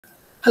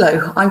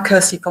Hello, I'm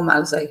Kirsty von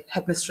Malaise,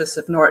 Headmistress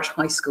of Norwich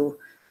High School,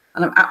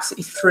 and I'm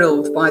absolutely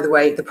thrilled by the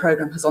way the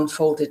programme has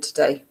unfolded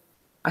today.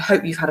 I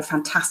hope you've had a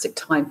fantastic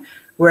time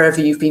wherever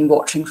you've been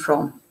watching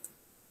from.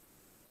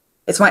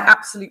 It's my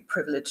absolute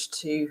privilege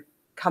to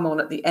come on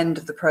at the end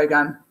of the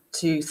programme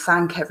to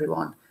thank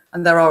everyone,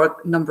 and there are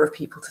a number of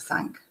people to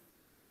thank.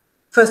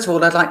 First of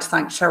all, I'd like to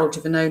thank Cheryl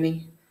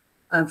Giovannoni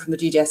from the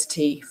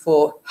GDST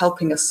for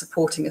helping us,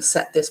 supporting us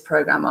set this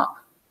programme up.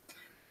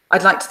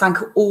 I'd like to thank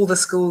all the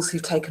schools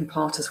who've taken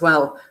part as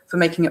well for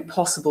making it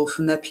possible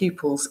for their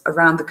pupils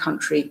around the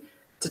country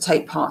to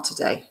take part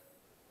today.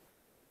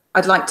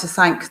 I'd like to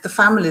thank the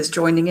families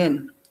joining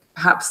in.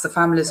 Perhaps the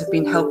families have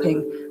been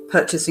helping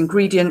purchase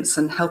ingredients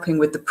and helping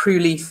with the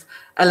prune leaf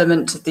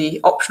element of the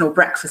optional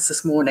breakfast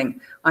this morning.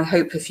 I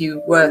hope if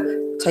you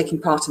were taking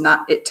part in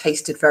that, it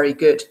tasted very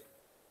good.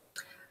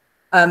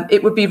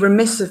 It would be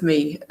remiss of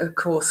me, of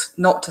course,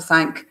 not to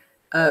thank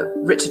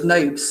Richard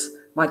Nobes,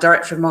 my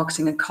Director of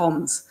Marketing and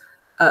Comms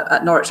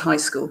at Norwich High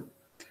School.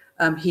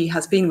 He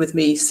has been with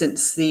me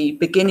since the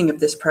beginning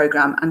of this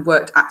programme and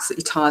worked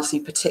absolutely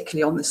tirelessly,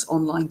 particularly on this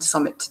online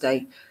summit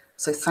today.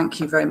 So thank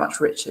you very much,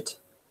 Richard.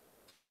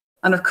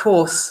 And of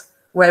course,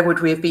 where would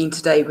we have been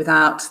today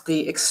without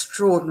the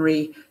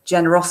extraordinary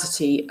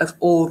generosity of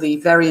all the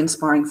very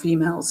inspiring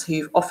females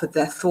who've offered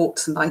their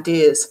thoughts and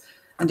ideas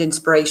and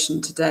inspiration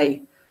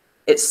today.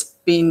 It's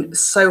been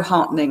so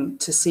heartening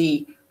to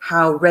see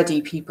how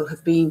ready people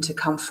have been to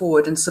come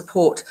forward and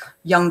support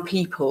young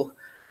people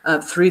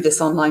through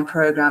this online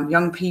programme,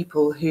 young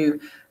people who,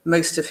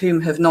 most of whom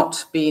have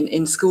not been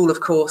in school, of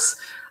course,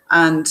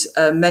 and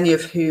many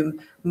of whom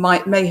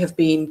may have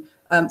been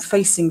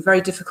facing very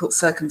difficult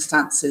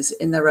circumstances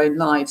in their own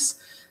lives.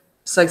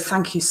 So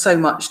thank you so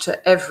much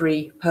to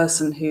every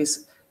person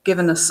who's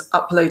given us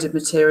uploaded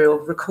material,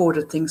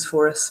 recorded things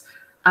for us,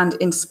 and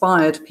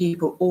inspired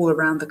people all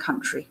around the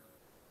country.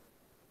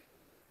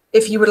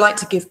 If you would like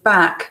to give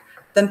back,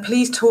 then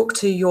please talk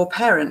to your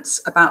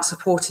parents about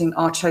supporting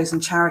our chosen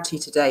charity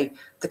today,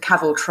 the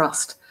Cavell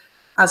Trust.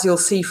 As you'll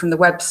see from the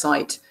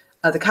website,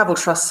 the Cavell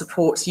Trust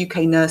supports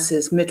UK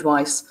nurses,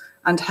 midwives,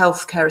 and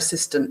healthcare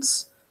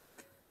assistants.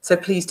 So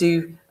please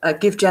do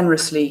give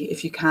generously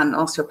if you can.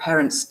 Ask your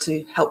parents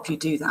to help you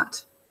do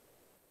that.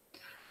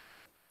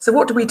 So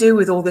what do we do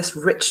with all this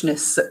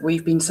richness that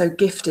we've been so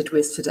gifted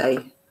with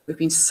today? We've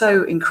been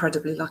so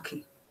incredibly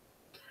lucky.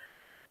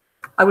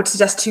 I would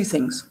suggest two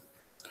things.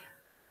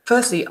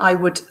 Firstly, I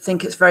would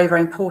think it's very, very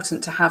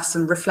important to have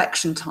some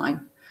reflection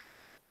time,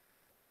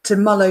 to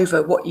mull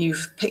over what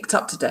you've picked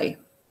up today.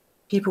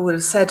 People would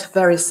have said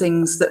various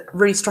things that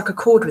really struck a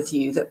chord with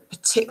you, that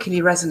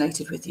particularly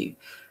resonated with you.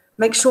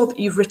 Make sure that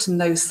you've written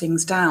those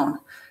things down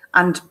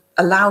and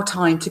allow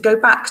time to go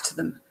back to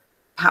them,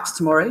 perhaps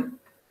tomorrow,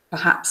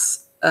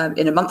 perhaps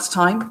in a month's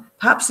time,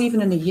 perhaps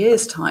even in a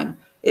year's time.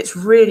 It's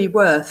really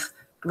worth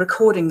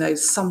recording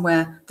those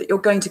somewhere that you're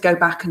going to go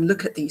back and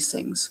look at these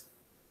things.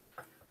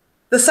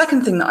 The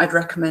second thing that I'd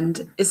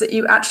recommend is that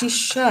you actually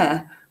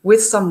share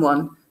with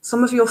someone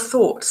some of your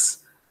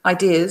thoughts,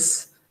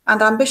 ideas,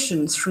 and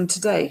ambitions from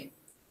today,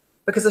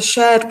 because a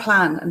shared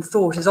plan and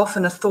thought is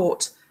often a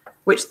thought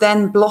which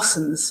then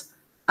blossoms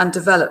and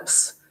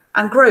develops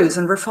and grows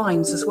and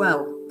refines as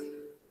well.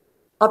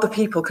 Other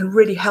people can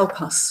really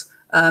help us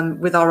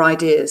with our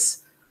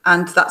ideas,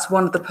 and that's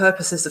one of the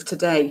purposes of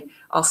today.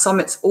 Our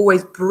summits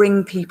always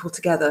bring people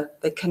together,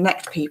 they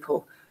connect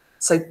people.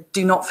 So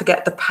do not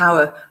forget the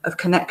power of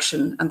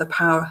connection and the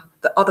power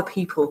that other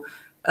people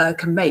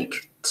can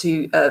make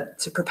to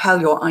propel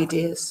your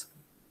ideas.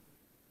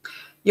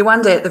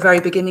 Yewande at the very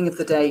beginning of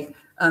the day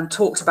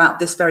talked about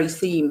this very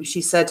theme. She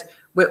said,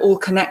 we're all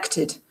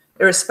connected,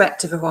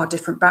 irrespective of our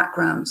different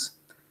backgrounds.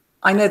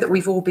 I know that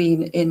we've all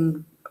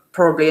been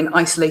probably in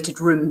isolated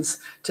rooms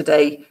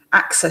today,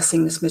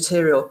 accessing this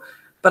material,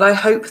 but I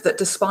hope that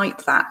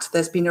despite that,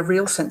 there's been a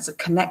real sense of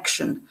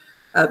connection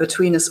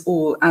between us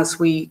all as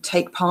we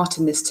take part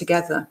in this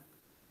together.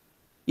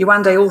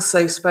 Yewande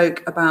also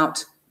spoke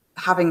about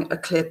having a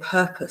clear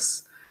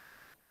purpose.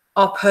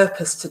 Our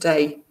purpose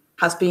today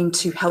has been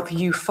to help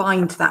you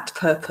find that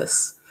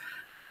purpose.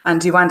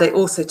 And Yewande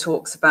also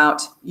talks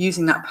about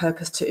using that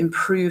purpose to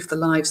improve the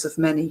lives of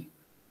many.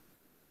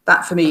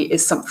 That for me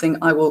is something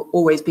I will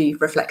always be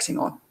reflecting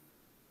on.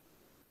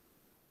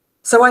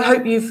 So I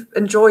hope you've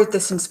enjoyed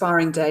this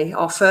inspiring day,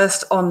 our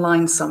first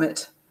online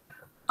summit.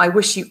 I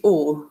wish you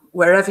all,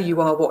 wherever you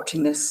are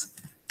watching this,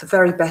 the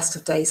very best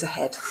of days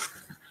ahead.